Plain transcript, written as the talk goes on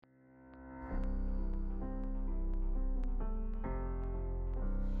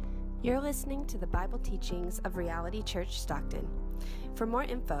You're listening to the Bible teachings of Reality Church Stockton. For more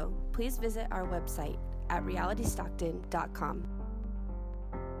info, please visit our website at realitystockton.com.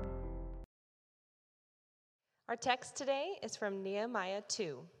 Our text today is from Nehemiah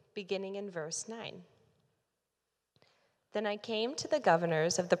 2, beginning in verse 9. Then I came to the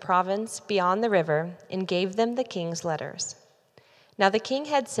governors of the province beyond the river and gave them the king's letters. Now the king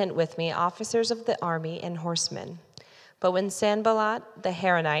had sent with me officers of the army and horsemen. But when Sanballat the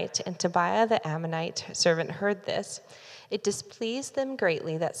Horonite and Tobiah the Ammonite servant heard this, it displeased them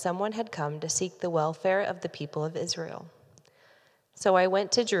greatly that someone had come to seek the welfare of the people of Israel. So I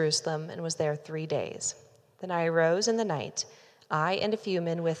went to Jerusalem and was there 3 days. Then I arose in the night, I and a few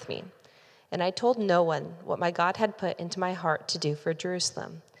men with me, and I told no one what my God had put into my heart to do for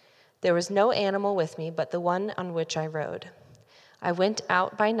Jerusalem. There was no animal with me but the one on which I rode. I went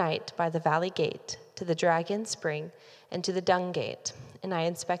out by night by the valley gate to the dragon spring and to the dung gate, and I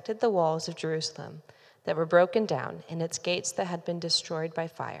inspected the walls of Jerusalem that were broken down and its gates that had been destroyed by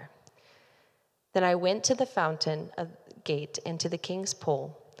fire. Then I went to the fountain of gate and to the king's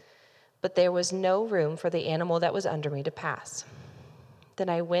pool, but there was no room for the animal that was under me to pass. Then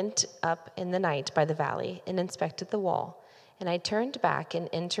I went up in the night by the valley and inspected the wall, and I turned back and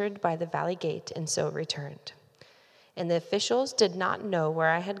entered by the valley gate and so returned. And the officials did not know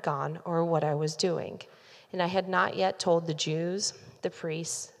where I had gone or what I was doing. And I had not yet told the Jews, the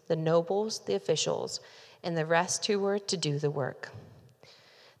priests, the nobles, the officials, and the rest who were to do the work.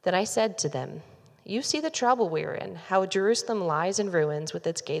 Then I said to them, "You see the trouble we are in, how Jerusalem lies in ruins with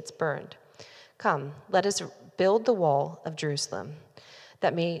its gates burned. Come, let us build the wall of Jerusalem,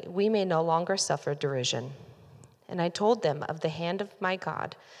 that we may no longer suffer derision." And I told them of the hand of my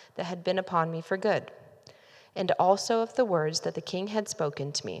God that had been upon me for good, and also of the words that the king had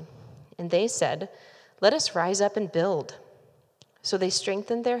spoken to me. And they said, "Let us rise up and build." So they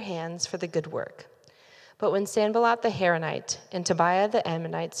strengthened their hands for the good work. But when Sanballat the Horonite and Tobiah the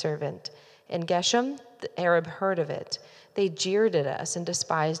Ammonite servant and Geshem the Arab heard of it, they jeered at us and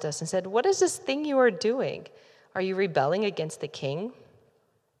despised us and said, "What is this thing you are doing? Are you rebelling against the king?"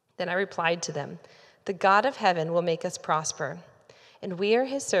 Then I replied to them, "The God of heaven will make us prosper, and we are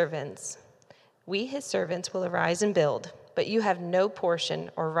his servants. We, his servants, will arise and build, but you have no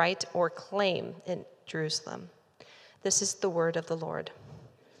portion or right or claim in Jerusalem." This is the word of the Lord.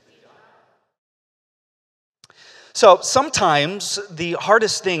 So sometimes the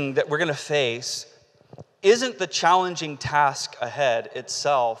hardest thing that we're going to face isn't the challenging task ahead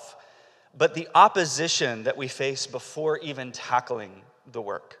itself, but the opposition that we face before even tackling the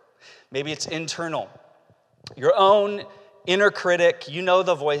work. Maybe it's internal. Your own inner critic, you know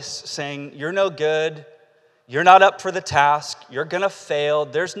the voice saying, "You're no good. You're not up for the task. You're going to fail.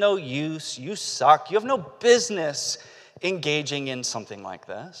 There's no use. You suck. You have no business engaging in something like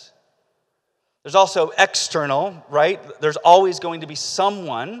this." There's also external, right? There's always going to be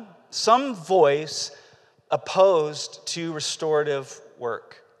someone, some voice opposed to restorative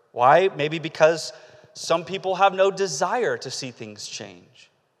work. Why? Maybe because some people have no desire to see things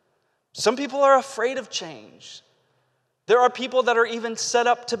change. Some people are afraid of change. There are people that are even set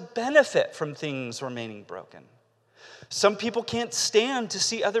up to benefit from things remaining broken. Some people can't stand to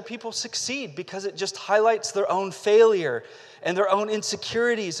see other people succeed because it just highlights their own failure and their own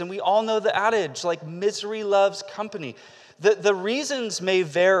insecurities. And we all know the adage, like, misery loves company. The reasons may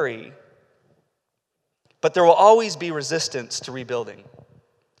vary, but there will always be resistance to rebuilding.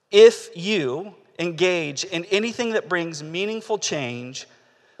 If you engage in anything that brings meaningful change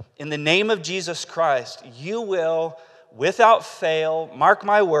in the name of Jesus Christ, you will, without fail, mark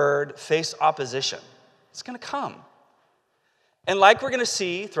my word, face opposition. It's going to come. And like we're going to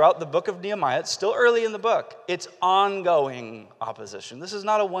see throughout the book of Nehemiah, it's still early in the book, it's ongoing opposition. This is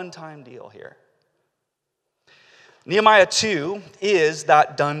not a one-time deal here. Nehemiah 2 is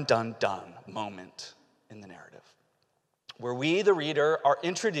that dun, dun, dun moment in the narrative, where we, the reader, are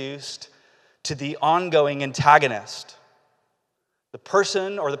introduced to the ongoing antagonist, the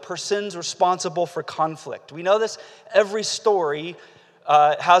person or the persons responsible for conflict. We know this, every story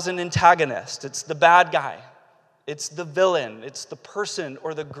has an antagonist. It's the bad guy. It's the villain. It's the person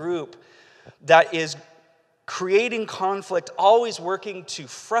or the group that is creating conflict, always working to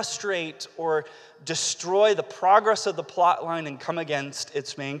frustrate or destroy the progress of the plot line and come against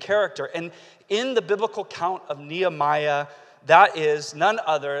its main character. And in the biblical account of Nehemiah, that is none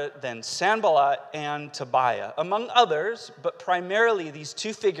other than Sanballat and Tobiah, among others, but primarily these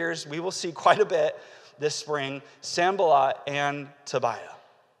two figures we will see quite a bit this spring, Sanballat and Tobiah.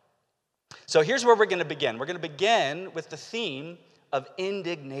 So here's where we're going to begin. We're going to begin with the theme of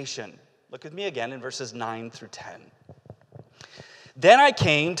indignation. Look with me again in verses 9 through 10. Then I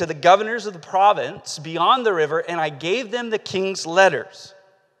came to the governors of the province beyond the river, and I gave them the king's letters.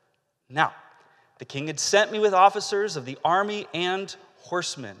 Now, the king had sent me with officers of the army and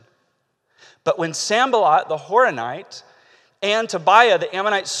horsemen. But when Sanballat the Horonite and Tobiah the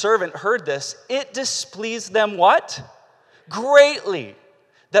Ammonite servant heard this, it displeased them what? Greatly,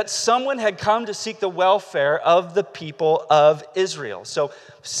 that someone had come to seek the welfare of the people of Israel. So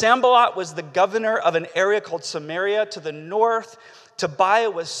Sanballat was the governor of an area called Samaria to the north. Tobiah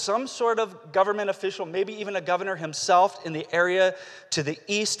was some sort of government official, maybe even a governor himself in the area to the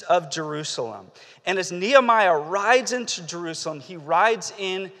east of Jerusalem. And as Nehemiah rides into Jerusalem, he rides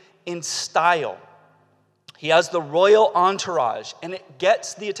in style. He has the royal entourage, and it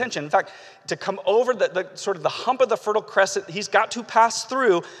gets the attention. In fact, to come over the sort of the hump of the Fertile Crescent, he's got to pass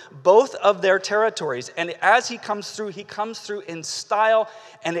through both of their territories. And as he comes through in style,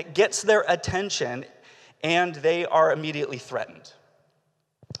 and it gets their attention, and they are immediately threatened.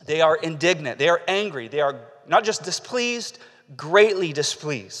 They are indignant. They are angry. They are not just displeased, greatly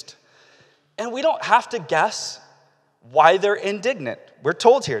displeased. And we don't have to guess why they're indignant. We're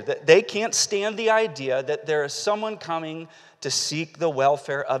told here that they can't stand the idea that there is someone coming to seek the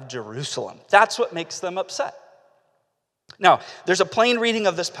welfare of Jerusalem. That's what makes them upset. Now, there's a plain reading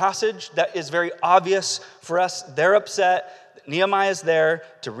of this passage that is very obvious for us. They're upset. Nehemiah is there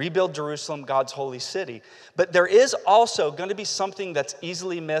to rebuild Jerusalem, God's holy city. But there is also going to be something that's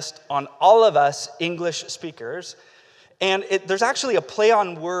easily missed on all of us English speakers. And there's actually a play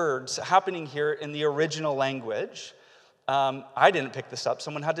on words happening here in the original language. I didn't pick this up.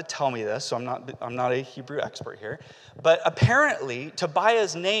 Someone had to tell me this, so I'm not a Hebrew expert here. But apparently,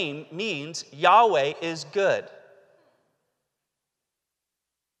 Tobiah's name means Yahweh is good.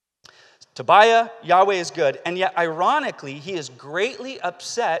 Tobiah, Yahweh is good. And yet, ironically, he is greatly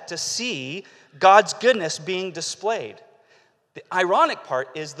upset to see God's goodness being displayed. The ironic part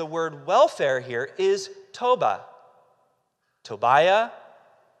is the word welfare here is Toba. Tobiah,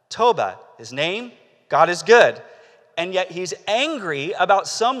 Toba. His name, God is good. And yet he's angry about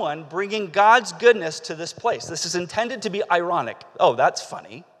someone bringing God's goodness to this place. This is intended to be ironic. Oh, that's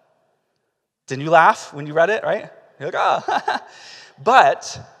funny. Didn't you laugh when you read it, right? You're like, oh.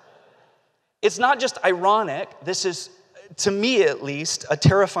 But it's not just ironic. This is, to me at least, a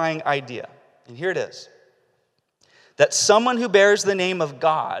terrifying idea. And here it is. That someone who bears the name of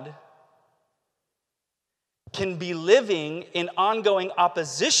God can be living in ongoing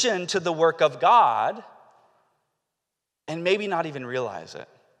opposition to the work of God and maybe not even realize it.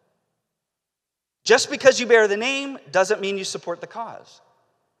 Just because you bear the name doesn't mean you support the cause.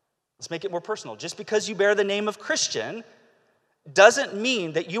 Let's make it more personal. Just because you bear the name of Christian doesn't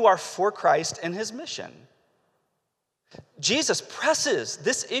mean that you are for Christ and his mission. Jesus presses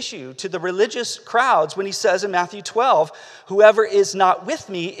this issue to the religious crowds when he says in Matthew 12, "Whoever is not with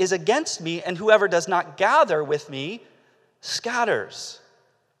me is against me, and whoever does not gather with me scatters."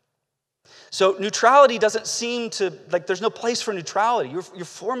 So neutrality doesn't seem to, like there's no place for neutrality. You're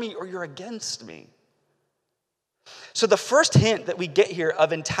for me or you're against me. So the first hint that we get here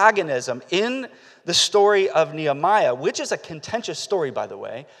of antagonism in the story of Nehemiah, which is a contentious story, by the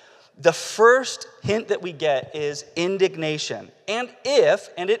way, the first hint that we get is indignation. And if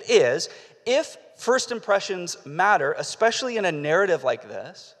first impressions matter, especially in a narrative like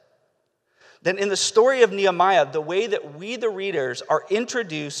this, then in the story of Nehemiah, the way that we, the readers, are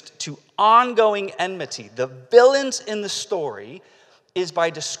introduced to ongoing enmity, the villains in the story, is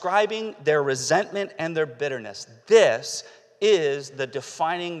by describing their resentment and their bitterness. This is the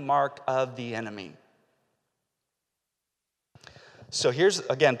defining mark of the enemy. So here's,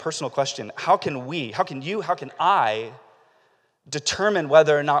 again, personal question. How can I determine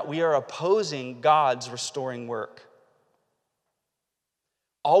whether or not we are opposing God's restoring work?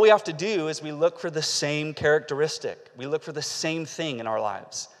 All we have to do is we look for the same characteristic. We look for the same thing in our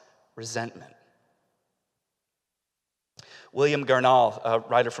lives, resentment. William Garnall, a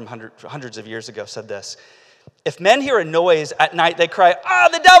writer from hundreds of years ago, said this: "If men hear a noise at night, they cry, 'Ah,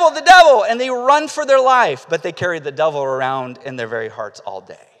 the devil, the devil!' and they run for their life, but they carry the devil around in their very hearts all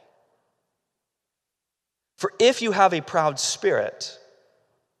day. For if you have a proud spirit,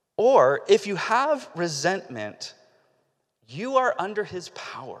 or if you have resentment, you are under his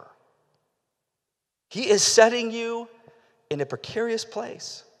power. He is setting you in a precarious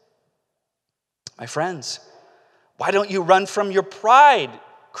place. My friends, why don't you run from your pride,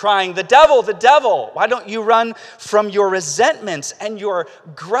 crying, 'The devil, the devil'? Why don't you run from your resentments and your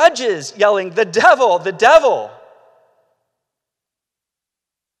grudges, yelling, 'The devil, the devil'?"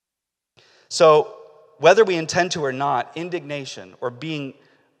 So, whether we intend to or not, indignation or being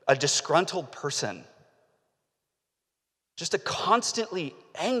a disgruntled person just a constantly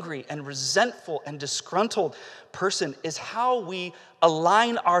angry and resentful and disgruntled person, is how we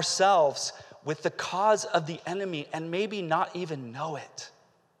align ourselves with the cause of the enemy and maybe not even know it.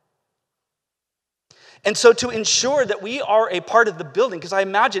 And so to ensure that we are a part of the building, because I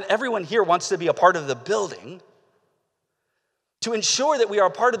imagine everyone here wants to be a part of the building, to ensure that we are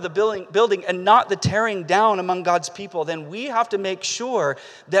a part of the building and not the tearing down among God's people, then we have to make sure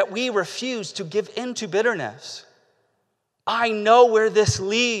that we refuse to give in to bitterness. I know where this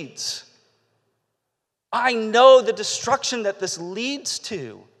leads. I know the destruction that this leads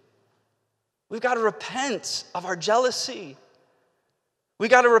to. We've got to repent of our jealousy. We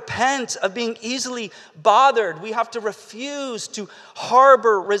got to repent of being easily bothered. We have to refuse to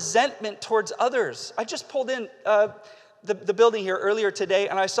harbor resentment towards others. I just pulled in the building here earlier today,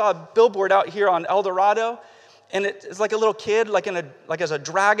 and I saw a billboard out here on El Dorado, and it's like a little kid, like as a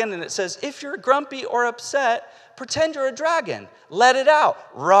dragon, and it says, "If you're grumpy or upset, pretend you're a dragon. Let it out.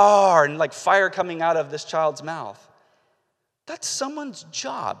 Roar," and like fire coming out of this child's mouth. That's someone's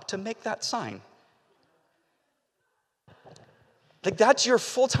job to make that sign. Like, that's your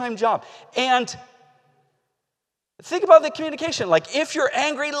full-time job. And think about the communication. Like, if you're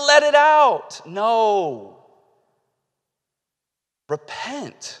angry, let it out. No.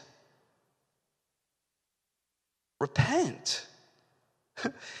 Repent. Repent.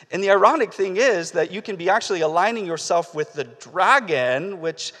 And the ironic thing is that you can be actually aligning yourself with the dragon,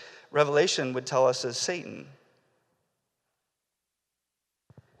 which Revelation would tell us is Satan.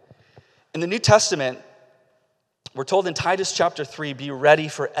 In the New Testament, we're told in Titus chapter 3, be ready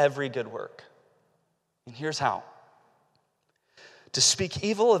for every good work. And here's how. To speak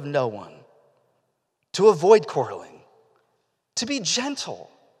evil of no one, to avoid quarreling, to be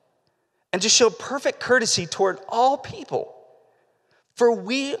gentle, and to show perfect courtesy toward all people. For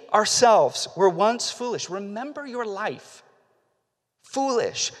we ourselves were once foolish. Remember your life.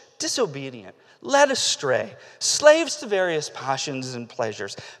 Foolish, disobedient, led astray, slaves to various passions and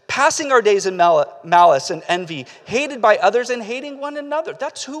pleasures, passing our days in malice and envy, hated by others and hating one another.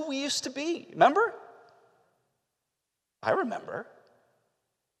 That's who we used to be. Remember? I remember.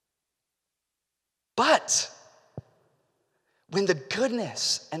 But when the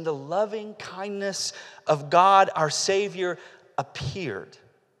goodness and the loving kindness of God, our Savior, appeared,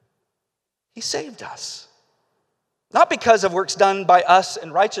 He saved us. Not because of works done by us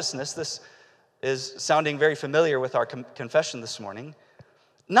in righteousness. This is sounding very familiar with our confession this morning.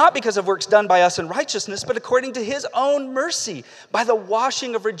 Not because of works done by us in righteousness, but according to His own mercy, by the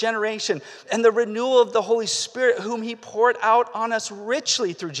washing of regeneration and the renewal of the Holy Spirit, whom He poured out on us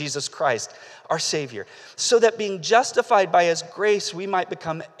richly through Jesus Christ, our Savior, so that being justified by His grace, we might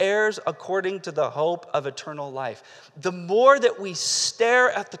become heirs according to the hope of eternal life. The more that we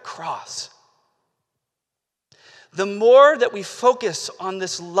stare at the cross, the more that we focus on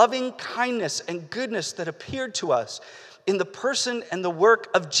this loving kindness and goodness that appeared to us in the person and the work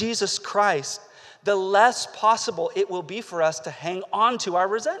of Jesus Christ, the less possible it will be for us to hang on to our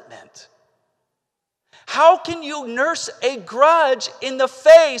resentment. How can you nurse a grudge in the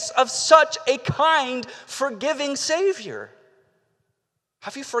face of such a kind, forgiving Savior?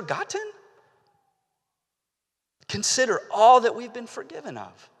 Have you forgotten? Consider all that we've been forgiven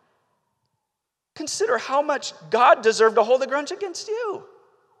of. Consider how much God deserved to hold a grudge against you.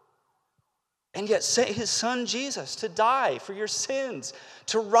 And yet sent His Son Jesus to die for your sins,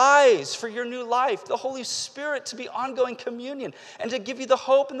 to rise for your new life, the Holy Spirit to be ongoing communion, and to give you the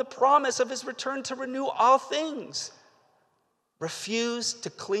hope and the promise of His return to renew all things. Refuse to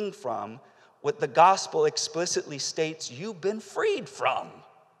cling from what the gospel explicitly states you've been freed from.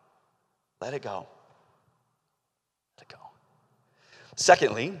 Let it go. Let it go.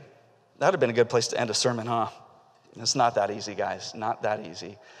 Secondly, that would have been a good place to end a sermon, huh? It's not that easy, guys. Not that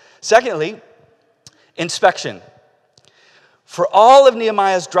easy. Secondly, inspection. For all of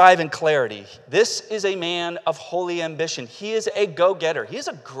Nehemiah's drive and clarity, this is a man of holy ambition. He is a go-getter. He is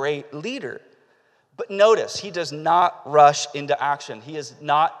a great leader. But notice, he does not rush into action. He is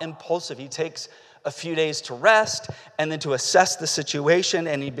not impulsive. He takes a few days to rest and then to assess the situation,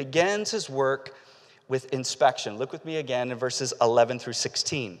 and he begins his work with inspection. Look with me again in verses 11 through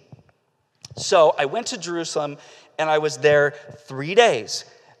 16. So I went to Jerusalem, and I was there 3 days.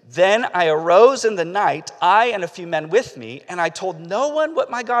 Then I arose in the night, I and a few men with me, and I told no one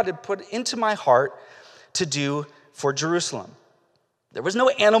what my God had put into my heart to do for Jerusalem. There was no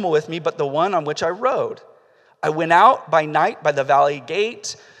animal with me but the one on which I rode. I went out by night by the valley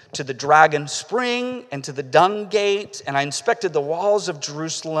gate to the Dragon Spring and to the Dung Gate, and I inspected the walls of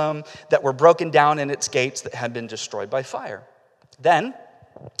Jerusalem that were broken down and its gates that had been destroyed by fire. Then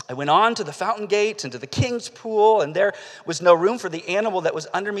I went on to the fountain gate and to the king's pool, and there was no room for the animal that was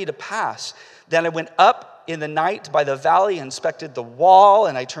under me to pass. Then I went up in the night by the valley, inspected the wall,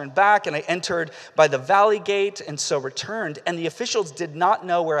 and I turned back, and I entered by the valley gate, and so returned. And the officials did not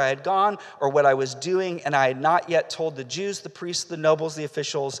know where I had gone or what I was doing, and I had not yet told the Jews, the priests, the nobles, the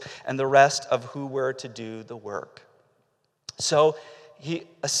officials, and the rest of who were to do the work. So he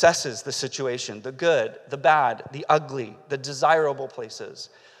assesses the situation, the good, the bad, the ugly, the desirable places,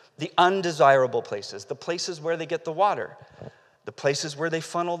 the undesirable places, the places where they get the water, the places where they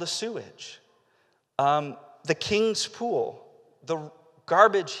funnel the sewage, the king's pool, the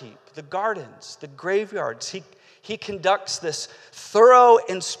garbage heap, the gardens, the graveyards. He conducts this thorough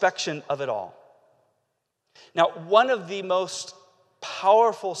inspection of it all. Now, one of the most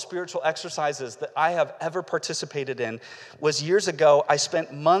powerful spiritual exercises that I have ever participated in was years ago. I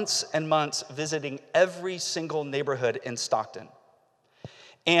spent months and months visiting every single neighborhood in Stockton.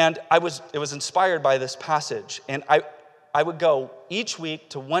 And it was inspired by this passage. And I would go each week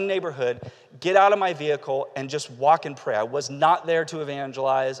to one neighborhood, get out of my vehicle, and just walk and pray. I was not there to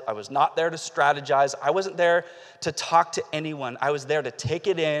evangelize. I was not there to strategize. I wasn't there to talk to anyone. I was there to take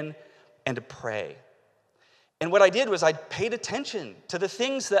it in and to pray. And what I did was I paid attention to the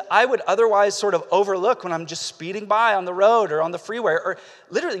things that I would otherwise sort of overlook when I'm just speeding by on the road or on the freeway, or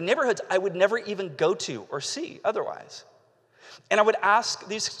literally neighborhoods I would never even go to or see otherwise. And I would ask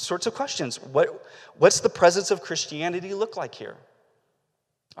these sorts of questions. What's the presence of Christianity look like here?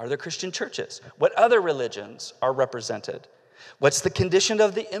 Are there Christian churches? What other religions are represented? What's the condition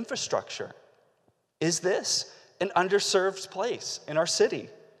of the infrastructure? Is this an underserved place in our city?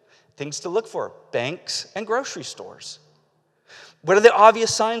 Things to look for: banks and grocery stores. What are the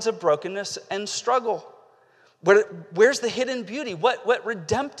obvious signs of brokenness and struggle? Where's the hidden beauty? What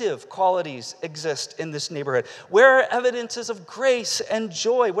redemptive qualities exist in this neighborhood? Where are evidences of grace and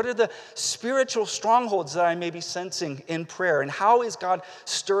joy? What are the spiritual strongholds that I may be sensing in prayer? And how is God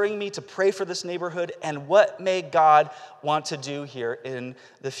stirring me to pray for this neighborhood? And what may God want to do here in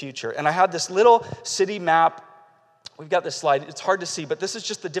the future? And I had this little city map. We've got this slide. It's hard to see, but this is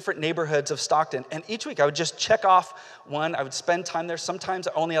just the different neighborhoods of Stockton. And each week I would just check off one. I would spend time there. Sometimes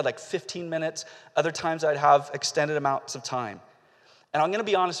I only had like 15 minutes. Other times I'd have extended amounts of time. And I'm going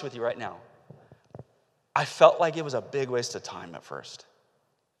to be honest with you right now. I felt like it was a big waste of time at first.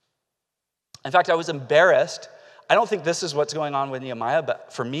 In fact, I was embarrassed. I don't think this is what's going on with Nehemiah,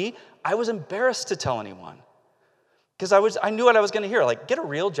 but for me, I was embarrassed to tell anyone. Because I knew what I was going to hear. Like, get a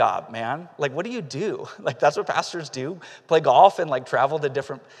real job, man. Like, what do you do? Like, that's what pastors do. Play golf and, like, travel to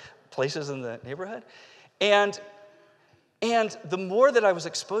different places in the neighborhood. And the more that I was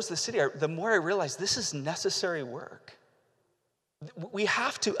exposed to the city, the more I realized this is necessary work. We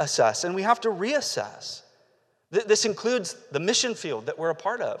have to assess and we have to reassess. This includes the mission field that we're a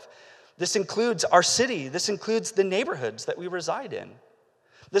part of. This includes our city. This includes the neighborhoods that we reside in.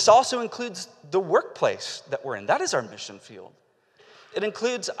 This also includes the workplace that we're in. That is our mission field. It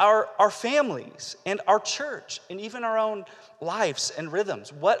includes our families and our church and even our own lives and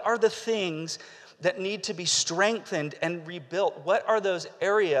rhythms. What are the things that need to be strengthened and rebuilt? What are those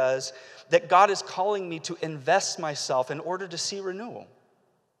areas that God is calling me to invest myself in order to see renewal?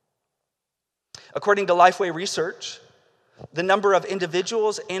 According to Lifeway Research, the number of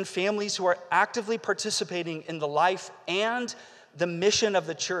individuals and families who are actively participating in the life and the mission of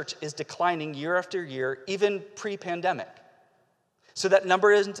the church is declining year after year, even pre-pandemic. So that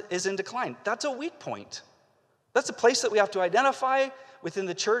number is in decline. That's a weak point. That's a place that we have to identify within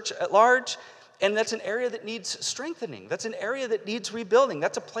the church at large, and that's an area that needs strengthening. That's an area that needs rebuilding.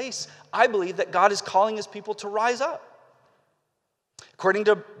 That's a place, I believe, that God is calling his people to rise up. According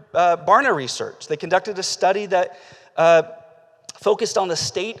to Barna Research, they conducted a study that focused on the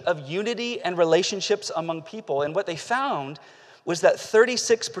state of unity and relationships among people, and what they found was that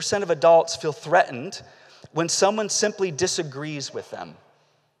 36% of adults feel threatened when someone simply disagrees with them.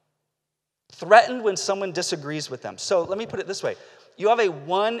 Threatened when someone disagrees with them. So let me put it this way. You have a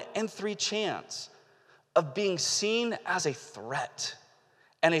 1 in 3 chance of being seen as a threat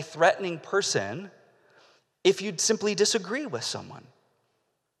and a threatening person if you simply disagree with someone.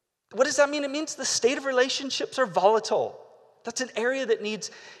 What does that mean? It means the state of relationships are volatile. That's an area that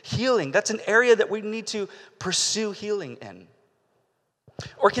needs healing. That's an area that we need to pursue healing in.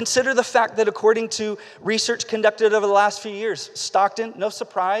 Or consider the fact that according to research conducted over the last few years, Stockton, no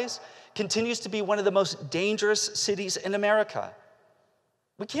surprise, continues to be one of the most dangerous cities in America.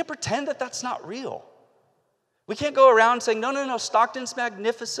 We can't pretend that that's not real. We can't go around saying, no, Stockton's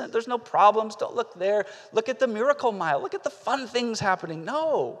magnificent. There's no problems. Don't look there. Look at the Miracle Mile. Look at the fun things happening.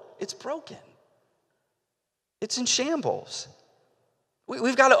 No, it's broken. It's in shambles.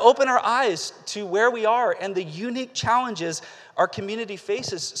 We've got to open our eyes to where we are and the unique challenges our community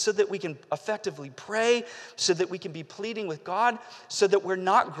faces so that we can effectively pray, so that we can be pleading with God, so that we're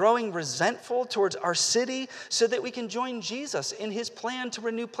not growing resentful towards our city, so that we can join Jesus in his plan to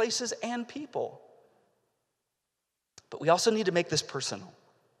renew places and people. But we also need to make this personal.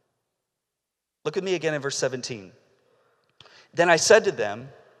 Look at me again in verse 17. Then I said to them,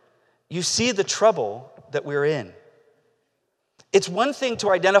 you see the trouble that we're in. It's one thing to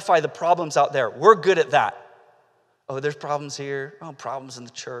identify the problems out there. We're good at that. Oh, there's problems here. Oh, problems in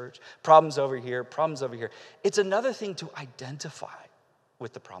the church. Problems over here. Problems over here. It's another thing to identify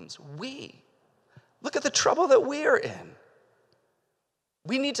with the problems. Look at the trouble that we are in.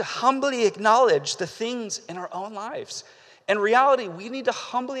 We need to humbly acknowledge the things in our own lives. In reality, we need to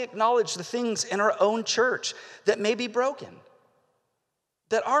humbly acknowledge the things in our own church that may be broken,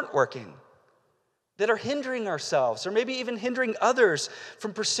 that aren't working, that are hindering ourselves, or maybe even hindering others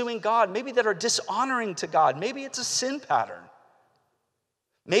from pursuing God, maybe that are dishonoring to God. Maybe it's a sin pattern.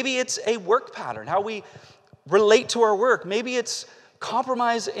 Maybe it's a work pattern, how we relate to our work. Maybe it's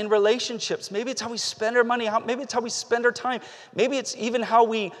compromise in relationships. Maybe it's how we spend our money. Maybe it's how we spend our time. Maybe it's even how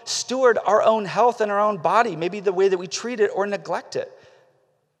we steward our own health and our own body. Maybe the way that we treat it or neglect it.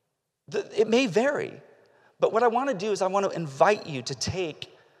 It may vary. But what I want to do is I want to invite you to take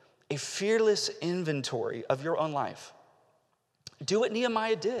a fearless inventory of your own life. Do what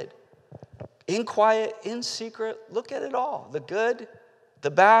Nehemiah did. In quiet, in secret, look at it all. The good, the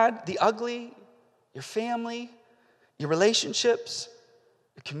bad, the ugly, your family, your relationships,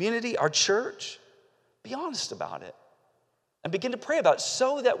 your community, our church. Be honest about it. And begin to pray about it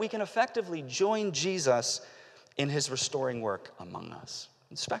so that we can effectively join Jesus in his restoring work among us.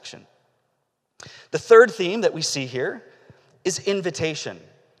 Inspection. The third theme that we see here is invitation.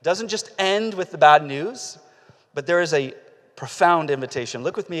 It doesn't just end with the bad news, but there is a profound invitation.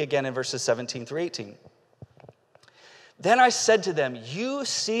 Look with me again in verses 17 through 18. Then I said to them, you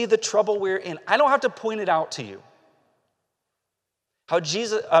see the trouble we're in. I don't have to point it out to you. How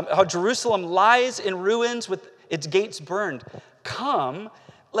Jerusalem lies in ruins with its gates burned. Come,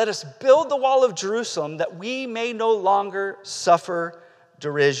 let us build the wall of Jerusalem that we may no longer suffer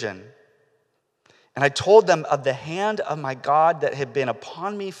derision. And I told them of the hand of my God that had been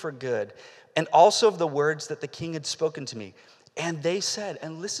upon me for good, and also of the words that the king had spoken to me. And they said,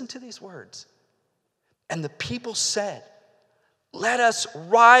 and listen to these words, and the people said, let us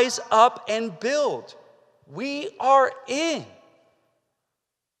rise up and build. We are in.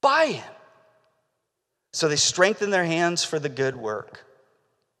 Buy in. So they strengthened their hands for the good work.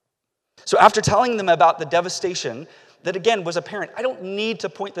 So after telling them about the devastation that again was apparent, I don't need to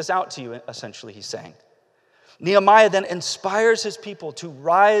point this out to you, essentially, he's saying. Nehemiah then inspires his people to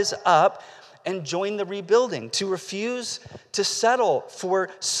rise up and join the rebuilding, to refuse to settle for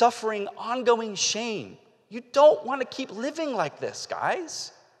suffering ongoing shame. You don't want to keep living like this,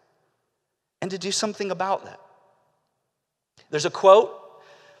 guys. And to do something about that. There's a quote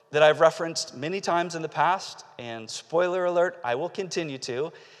that I've referenced many times in the past, and spoiler alert, I will continue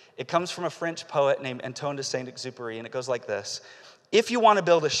to. It comes from a French poet named Antoine de Saint-Exupéry, and it goes like this. If you want to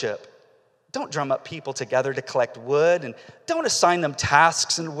build a ship, don't drum up people together to collect wood, and don't assign them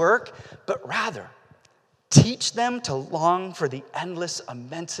tasks and work, but rather teach them to long for the endless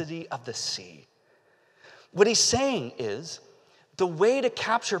immensity of the sea. What he's saying is the way to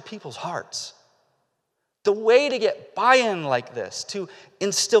capture people's hearts, the way to get buy-in like this, to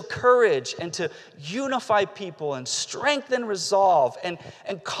instill courage and to unify people and strengthen resolve and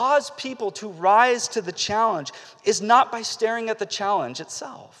cause people to rise to the challenge is not by staring at the challenge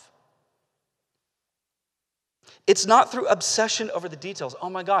itself. It's not through obsession over the details. Oh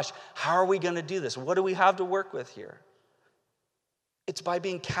my gosh, how are we going to do this? What do we have to work with here? It's by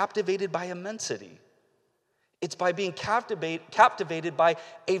being captivated by immensity. It's by being captivated by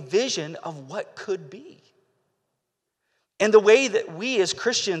a vision of what could be. And the way that we as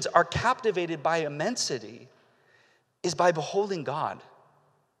Christians are captivated by immensity is by beholding God,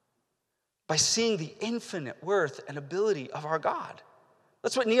 by seeing the infinite worth and ability of our God.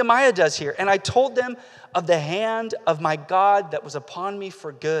 That's what Nehemiah does here. And I told them of the hand of my God that was upon me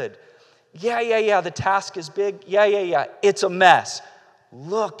for good. Yeah, the task is big. Yeah, it's a mess.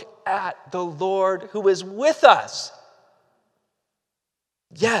 Look at the Lord who is with us.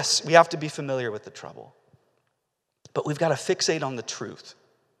 Yes, we have to be familiar with the trouble. But we've got to fixate on the truth.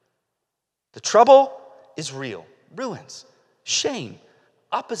 The trouble is real. Ruins, shame,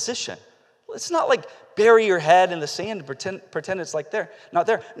 opposition. It's not like bury your head in the sand and pretend it's like not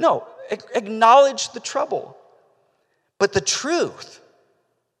there. No, acknowledge the trouble. But the truth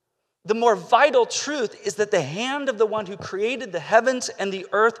The more vital truth is that the hand of the one who created the heavens and the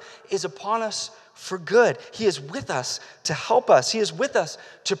earth is upon us for good. He is with us to help us. He is with us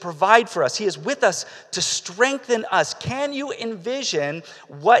to provide for us. He is with us to strengthen us. Can you envision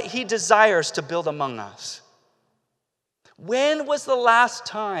what he desires to build among us? When was the last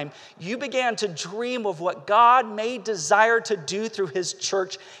time you began to dream of what God may desire to do through his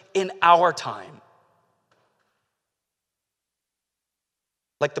church in our time?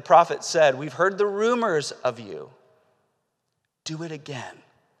 Like the prophet said, we've heard the rumors of you. Do it again.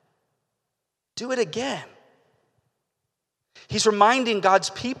 Do it again. He's reminding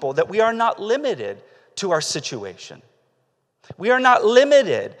God's people that we are not limited to our situation. We are not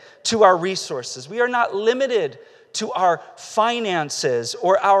limited to our resources. We are not limited to our finances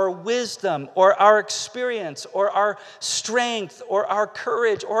or our wisdom or our experience or our strength or our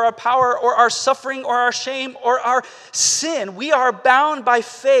courage or our power or our suffering or our shame or our sin. We are bound by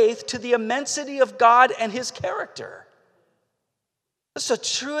faith to the immensity of God and his character. That's the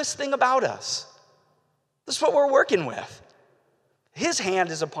truest thing about us. This is what we're working with. His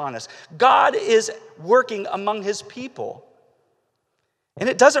hand is upon us. God is working among his people. And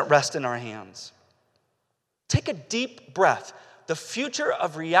it doesn't rest in our hands. Take a deep breath. The future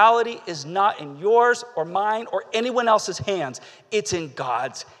of reality is not in yours or mine or anyone else's hands. It's in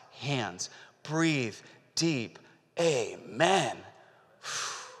God's hands. Breathe deep. Amen.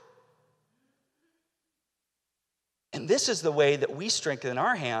 And this is the way that we strengthen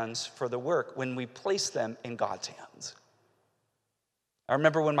our hands for the work when we place them in God's hands. I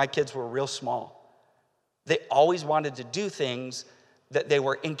remember when my kids were real small, they always wanted to do things that they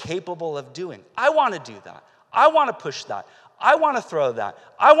were incapable of doing. I want to do that. I want to push that. I want to throw that.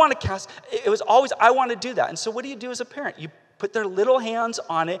 I want to cast. It was always, I want to do that. And so what do you do as a parent? You put their little hands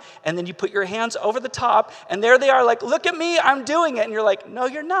on it, and then you put your hands over the top, and there they are like, look at me, I'm doing it. And you're like, no,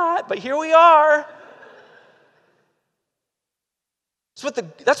 you're not, but here we are.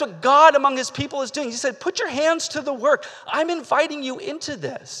 That's what God among his people is doing. He said, put your hands to the work. I'm inviting you into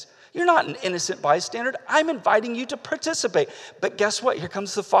this. You're not an innocent bystander. I'm inviting you to participate. But guess what? Here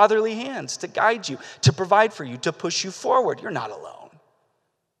comes the fatherly hands to guide you, to provide for you, to push you forward. You're not alone.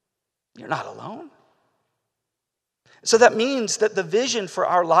 You're not alone. So that means that the vision for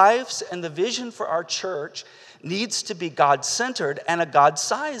our lives and the vision for our church needs to be God-centered and a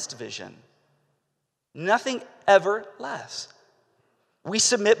God-sized vision. Nothing ever less. We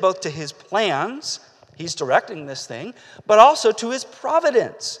submit both to his plans, he's directing this thing, but also to his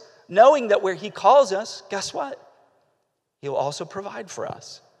providence, knowing that where he calls us, guess what? He'll also provide for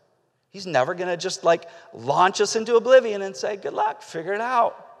us. He's never going to just launch us into oblivion and say, good luck, figure it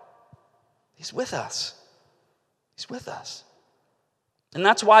out. He's with us. He's with us. And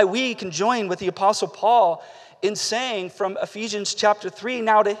that's why we can join with the Apostle Paul in saying from Ephesians chapter 3,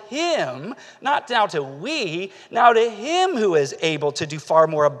 now to him, not now to we, now to him who is able to do far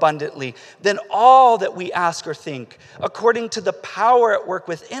more abundantly than all that we ask or think, according to the power at work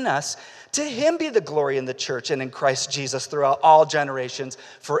within us, to him be the glory in the church and in Christ Jesus throughout all generations,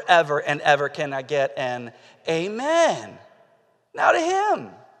 forever and ever. Can I get an amen? Now to him.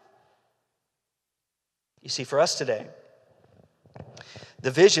 You see, for us today, the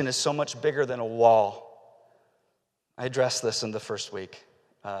vision is so much bigger than a wall. I addressed this in the first week.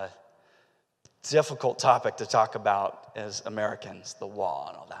 Difficult topic to talk about as Americans, the wall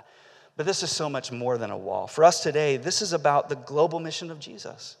and all that. But this is so much more than a wall. For us today, this is about the global mission of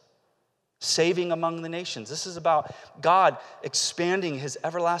Jesus, saving among the nations. This is about God expanding his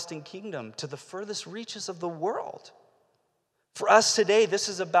everlasting kingdom to the furthest reaches of the world. For us today, this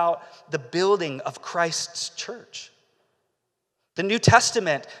is about the building of Christ's church. The New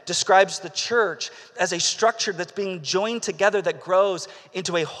Testament describes the church as a structure that's being joined together that grows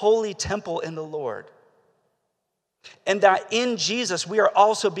into a holy temple in the Lord. And that in Jesus, we are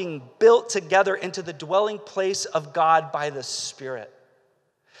also being built together into the dwelling place of God by the Spirit.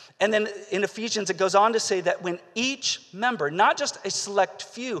 And then in Ephesians, it goes on to say that when each member, not just a select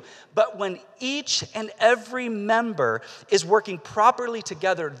few, but when each and every member is working properly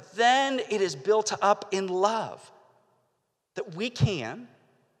together, then it is built up in love. That we can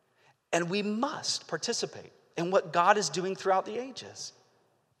and we must participate in what God is doing throughout the ages.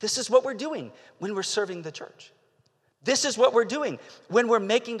 This is what we're doing when we're serving the church. This is what we're doing when we're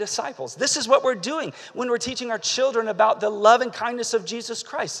making disciples. This is what we're doing when we're teaching our children about the love and kindness of Jesus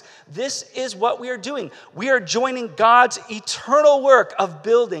Christ. This is what we are doing. We are joining God's eternal work of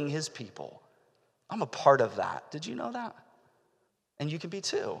building his people. I'm a part of that. Did you know that? And you can be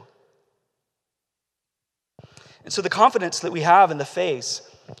too. And so the confidence that we have in the face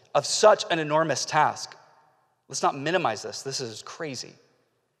of such an enormous task, let's not minimize this. This is crazy.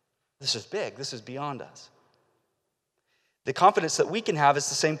 This is big. This is beyond us. The confidence that we can have is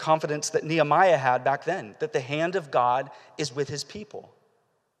the same confidence that Nehemiah had back then, that the hand of God is with his people.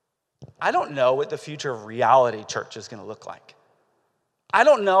 I don't know what the future of Reality Church is going to look like. I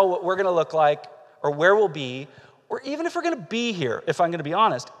don't know what we're going to look like or where we'll be, or even if we're going to be here, if I'm going to be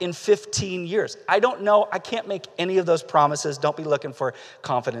honest, in 15 years. I don't know. I can't make any of those promises. Don't be looking for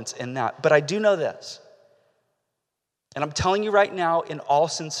confidence in that. But I do know this, and I'm telling you right now in all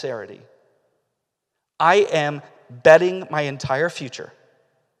sincerity, I am betting my entire future.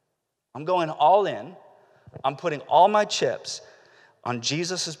 I'm going all in. I'm putting all my chips on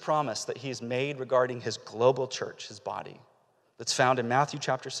Jesus' promise that he's made regarding his global church, his body, that's found in Matthew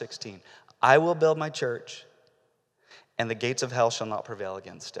chapter 16. I will build my church, and the gates of hell shall not prevail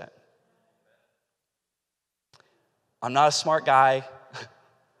against it. I'm not a smart guy.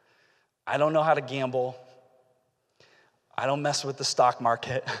 I don't know how to gamble. I don't mess with the stock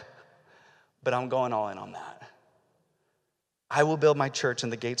market, but I'm going all in on that. I will build my church,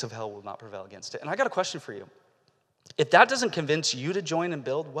 and the gates of hell will not prevail against it. And I got a question for you. If that doesn't convince you to join and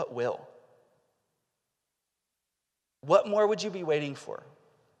build, what will? What more would you be waiting for?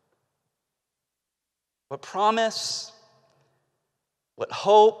 What promise? What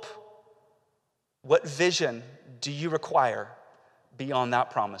hope? What vision do you require beyond that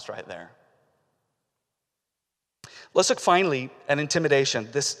promise right there? Let's look finally at intimidation.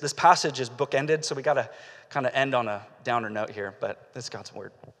 This passage is bookended, so we got to kind of end on a downer note here, but it's God's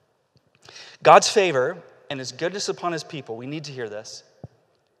word. God's favor and his goodness upon his people, we need to hear this.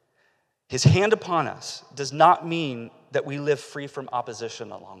 His hand upon us does not mean that we live free from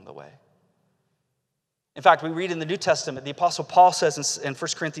opposition along the way. In fact, we read in the New Testament, the Apostle Paul says in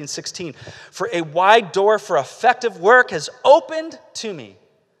 1 Corinthians 16, "For a wide door for effective work has opened to me,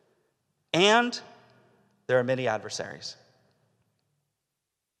 and there are many adversaries."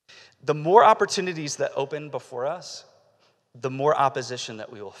 The more opportunities that open before us, the more opposition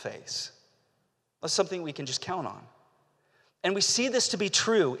that we will face. That's something we can just count on. And we see this to be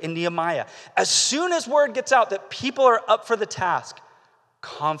true in Nehemiah. As soon as word gets out that people are up for the task,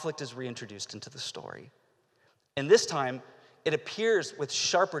 conflict is reintroduced into the story. And this time, it appears with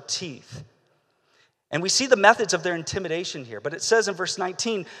sharper teeth. And we see the methods of their intimidation here. But it says in verse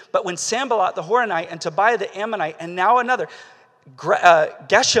 19, "But when Sanballat the Horonite and Tobiah the Ammonite and now another,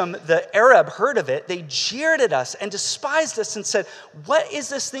 Geshem the Arab, heard of it, they jeered at us and despised us and said, 'What is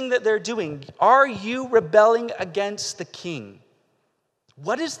this thing that they're doing? Are you rebelling against the king?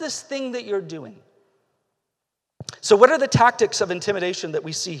 What is this thing that you're doing?'" So what are the tactics of intimidation that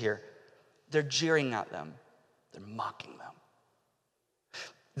we see here? They're jeering at them. They're mocking them.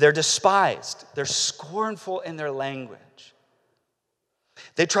 They're despised. They're scornful in their language.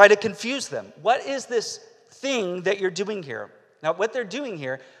 They try to confuse them. What is this thing that you're doing here? Now, what they're doing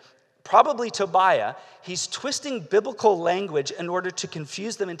here, probably Tobiah, he's twisting biblical language in order to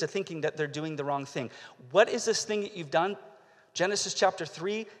confuse them into thinking that they're doing the wrong thing. What is this thing that you've done? Genesis chapter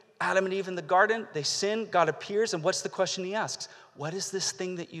 3, Adam and Eve in the garden, they sin, God appears, and what's the question he asks? What is this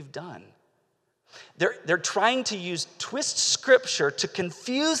thing that you've done? They're trying to twist scripture to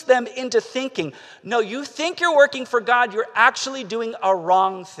confuse them into thinking, no, you think you're working for God, you're actually doing a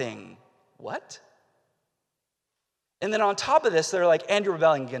wrong thing. What? And then on top of this, they're like, and you're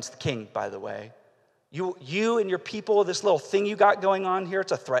rebelling against the king, by the way. You and your people, this little thing you got going on here,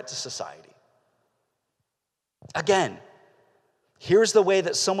 it's a threat to society. Again, here's the way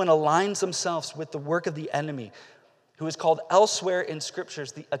that someone aligns themselves with the work of the enemy, who is called elsewhere in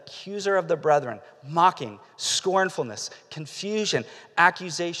scriptures the accuser of the brethren, mocking, scornfulness, confusion,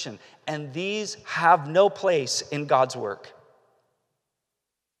 accusation, and these have no place in God's work.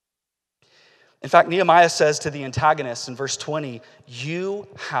 In fact, Nehemiah says to the antagonists in verse 20, "You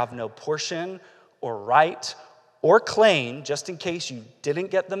have no portion or right or claim," just in case you didn't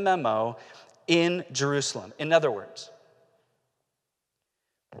get the memo, "in Jerusalem." In other words,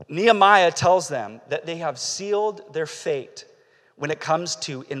 Nehemiah tells them that they have sealed their fate when it comes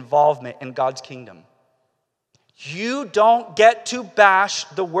to involvement in God's kingdom. You don't get to bash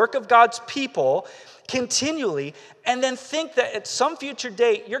the work of God's people continually and then think that at some future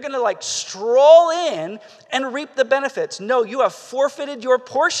date you're going to stroll in and reap the benefits. No, you have forfeited your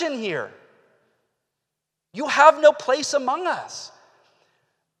portion here. You have no place among us.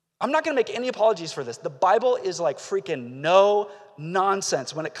 I'm not going to make any apologies for this. The Bible is freaking no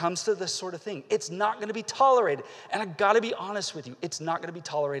nonsense when it comes to this sort of thing. It's not going to be tolerated. And I got to be honest with you, it's not going to be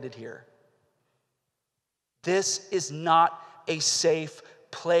tolerated here. This is not a safe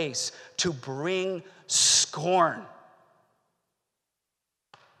place to bring scorn.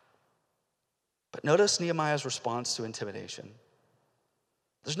 But notice Nehemiah's response to intimidation.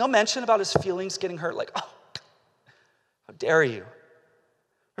 There's no mention about his feelings getting hurt, like, oh, how dare you?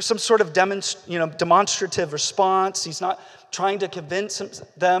 Or some sort of demonstrative response. He's not trying to convince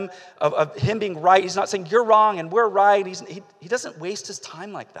them of him being right. He's not saying, you're wrong and we're right. He doesn't waste his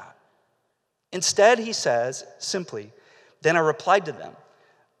time like that. Instead, he says simply, then I replied to them,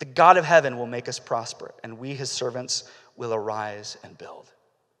 the God of heaven will make us prosper, and we, his servants, will arise and build.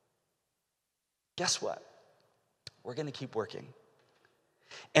 Guess what? We're going to keep working.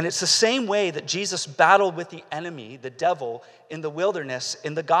 And it's the same way that Jesus battled with the enemy, the devil, in the wilderness,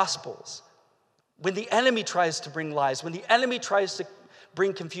 in the Gospels. When the enemy tries to bring lies, when the enemy tries to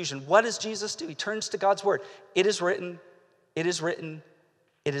bring confusion, what does Jesus do? He turns to God's word. It is written, it is written,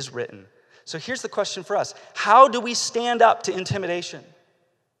 it is written. So here's the question for us. How do we stand up to intimidation?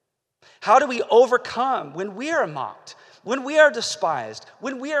 How do we overcome when we are mocked, when we are despised,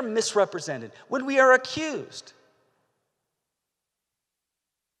 when we are misrepresented, when we are accused?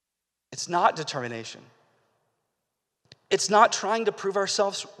 It's not determination. It's not trying to prove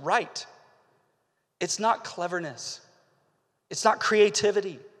ourselves right. It's not cleverness. It's not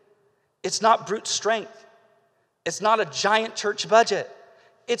creativity. It's not brute strength. It's not a giant church budget.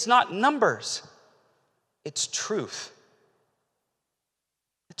 It's not numbers. It's truth.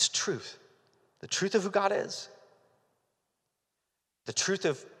 It's truth. The truth of who God is. The truth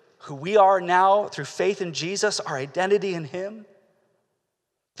of who we are now through faith in Jesus, our identity in him.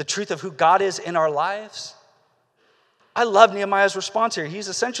 The truth of who God is in our lives. I love Nehemiah's response here. He's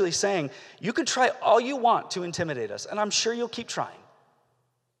essentially saying, you can try all you want to intimidate us, and I'm sure you'll keep trying.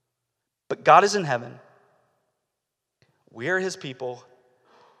 But God is in heaven. We are his people,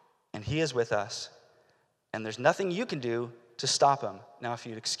 and he is with us. And there's nothing you can do to stop him. Now, if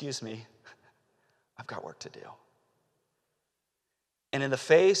you'd excuse me, I've got work to do. And in the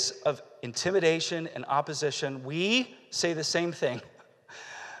face of intimidation and opposition, we say the same thing.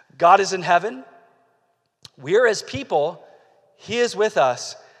 God is in heaven. We're his people. He is with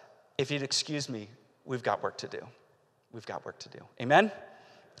us. If you'd excuse me, we've got work to do. We've got work to do. Amen?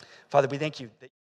 Father, we thank you that